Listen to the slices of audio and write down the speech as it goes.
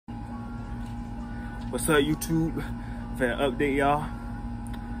What's up, YouTube? Finna update y'all.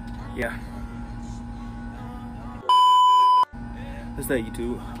 Yeah. What's up,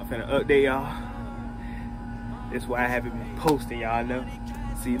 YouTube? I'm finna update y'all. This is why I haven't been posting, y'all know.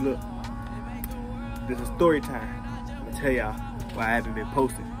 See, look. This is story time. I'm gonna tell y'all why I haven't been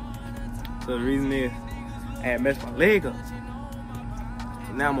posting. So the reason is, I had messed my leg up.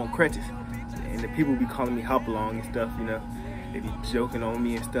 So now I'm on crutches. And the people be calling me hop along and stuff, you know. They be joking on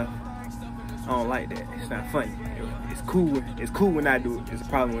me and stuff. I don't like that. It's not funny. It's cool. It's cool when I do it. It's a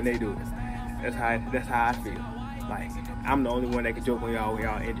problem when they do it. That's how I feel. Like, I'm the only one that can joke on y'all when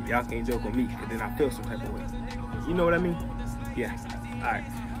y'all injured. Y'all can't joke on me, because then I feel some type of way. You know what I mean? Yeah. Alright.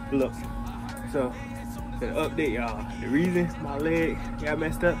 Look. So, to update y'all, the reason my leg got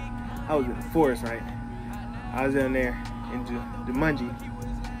messed up, I was in the forest, right? I was in there in Jumanji.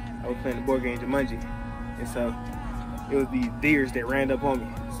 I was playing the board game Jumanji. And so, it was these deers that ran up on me.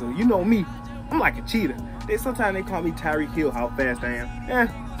 So, you know me. I'm like a cheetah. Sometimes they call me Tyreek Hill, how fast I am.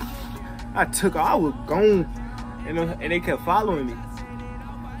 I took off. I was gone. And they kept following me.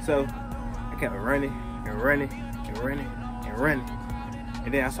 So I kept running and running and running and running.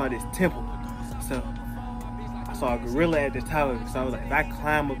 And then I saw this temple. So I saw a gorilla at the top of it. So I was like, if I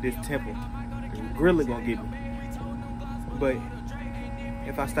climb up this temple, the gorilla gonna get me. But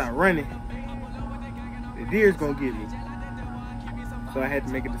if I start running, the deer's gonna get me. So I had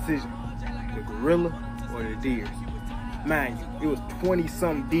to make a decision. The gorilla or the deers. Mind you, it was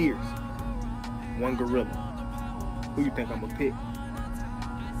 20-something deers. One gorilla. Who you think I'm gonna pick?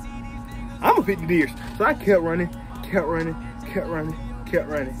 I'm gonna pick the deers. So I kept running, kept running, kept running, kept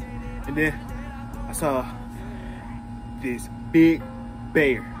running. And then I saw this big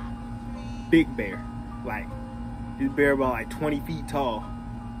bear. Big bear. Like, this bear about like 20 feet tall.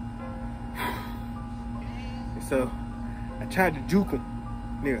 And so I tried to juke him.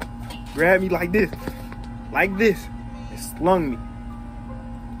 Nigga, grabbed me like this, and slung me.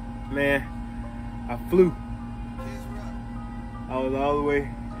 Man, I flew. I was all the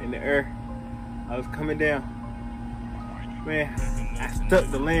way in the air. I was coming down. Man, I stuck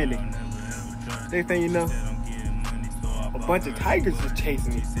the landing. Next thing you know, a bunch of tigers was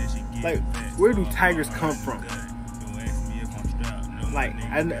chasing me. Like, where do tigers come from? Like,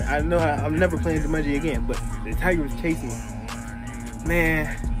 I know I'm never playing Jumanji again, but the tiger was chasing me.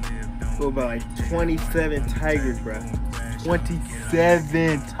 Man, so about like 27 tigers, bro.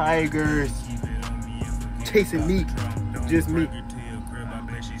 27 tigers chasing me, just me.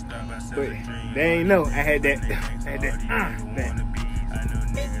 But they ain't know I had that.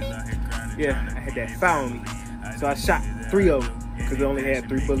 Yeah, I had that fire on me. So I shot 3 of them because it only had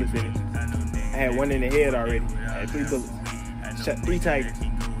 3 bullets in it. I had 1 in the head already. I had 3 bullets. Shot 3 tigers.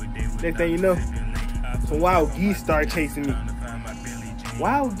 Next thing you know, some wild geese started chasing me.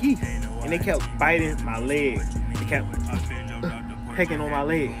 Wild geese. And they kept biting my leg. They kept pecking on my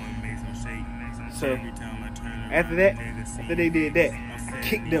leg. So after they did that, I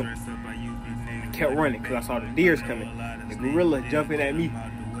kicked them. I kept running because I saw the deers coming. The gorilla jumping at me.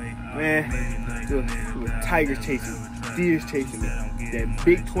 Man, it was tigers chasing me, deers chasing me, that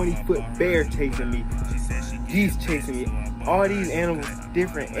big 20-foot bear chasing me, geese chasing me. All these animals,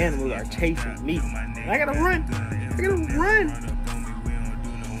 different animals, are chasing me. And I gotta run. I gotta run.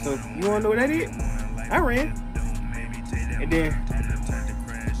 So you wanna know what I did? I ran. And then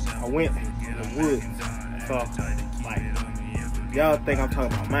I went in the woods. So like, y'all think I'm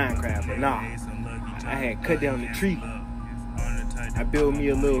talking about Minecraft, but nah. I had cut down the tree. I built me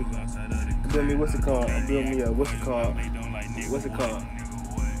a little, what's it called?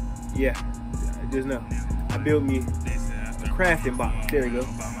 Yeah, I just know. I built me a crafting box. There we go.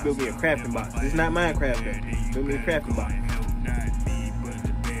 Built me a crafting box. It's not Minecraft though. Built me a crafting box.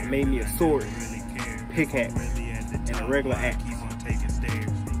 I made me a sword, pickaxe, and a regular axe.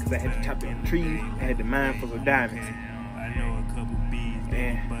 Because I had to chop down trees. I had to mine for some diamonds.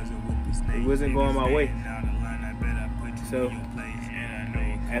 And it wasn't going my way. So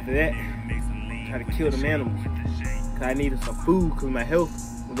after that, I tried to kill them animals. Because I needed some food because my health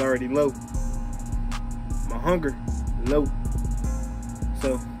was already low. My hunger low.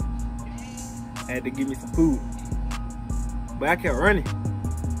 So I had to give me some food. But I kept running.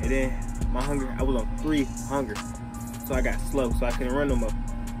 And then my hunger, I was on 3 hunger. So I got slow, so I couldn't run no more.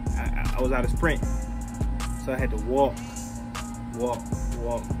 I was out of sprint. So I had to walk.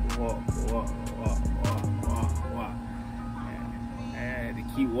 And I had to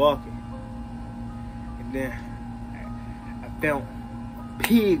keep walking. And then I found a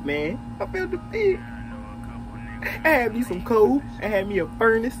pig, man. I found a pig. I had me some coal. I had me a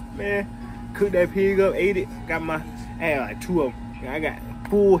furnace, man. Cooked that pig up, ate it. I had like 2 of them. I got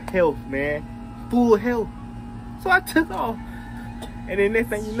full health, man. full health. So I took off. And then next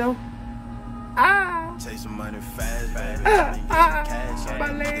thing you know, Chasing money fast, baby.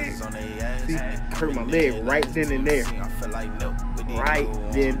 My leg. See, I hurt my leg right then and there. Right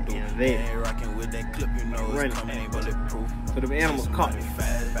then and there. Running. So the animals caught me.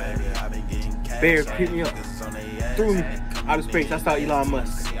 Bears picked me up, threw me out of space. I saw Elon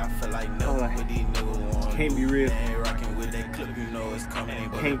Musk. I was like, can't be real.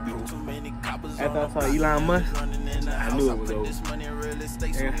 Can't be. After I saw Elon Musk, I knew it was over.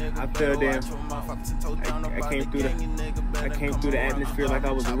 And I fell down. I came through the atmosphere like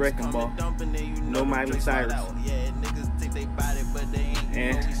I was a wrecking ball. No Miley Cyrus.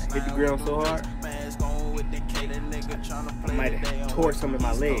 And hit the ground so hard, I might have tore some of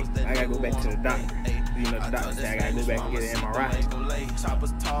my leg. I gotta go back to the doctor. You know, the doctor said I gotta go back and get an MRI.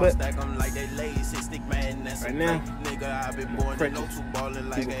 But right now, I'm on crutches.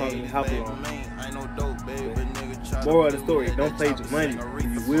 People call me Hopalong. Moral of the story: don't play Jumanji.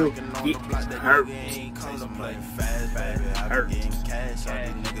 You will get hurt. Hurt.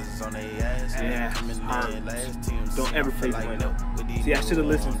 Yeah, hurt. Don't ever play Jumanji. See, I should have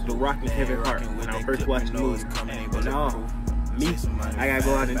listened to The Rock and Kevin Hart when I first watched the movie. But no, me, I gotta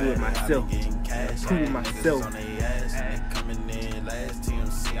go out and do it myself. Prove myself.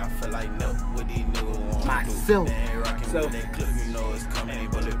 Myself. So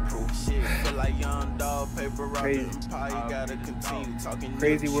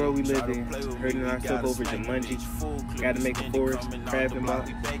crazy world we live in. Hurting ourselves over Jumanji. Gotta make a forest, crabbing about.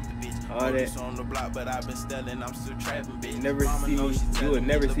 All that. You will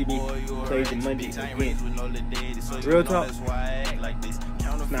never see me play Jumanji again. Real talk.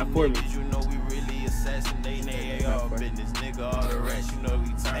 It's not for me.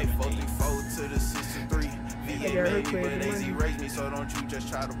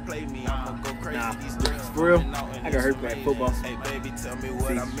 Nah, for real, I got hurt playing football. See,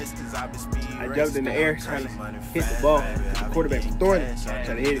 I jumped in the air trying to hit the ball. The quarterback was throwing it, trying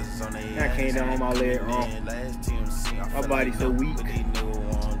to hit it. And I came down on my leg wrong. My body's so weak.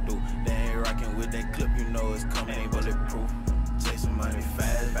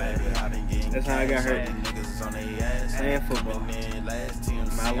 That's how I got hurt. Playing football.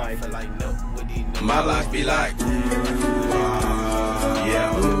 My life. My life be like,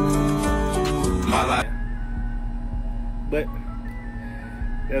 yeah. My life. But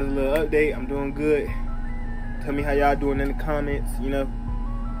there's a little update. I'm doing good. Tell me how y'all doing in the comments. You know,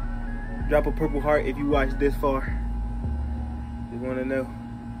 drop a purple heart if you watched this far. Just want to know.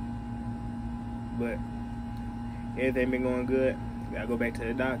 But everything been going good. Gotta go back to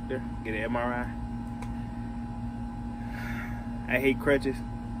the doctor, get an MRI. I hate crutches.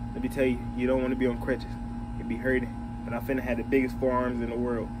 Let me tell you, you don't want to be on crutches. You'll be hurting. But I finna have the biggest forearms in the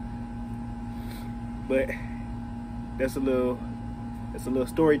world. But that's a little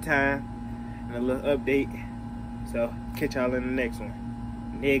story time and a little update. So catch y'all in the next one.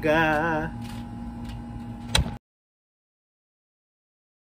 Nigga.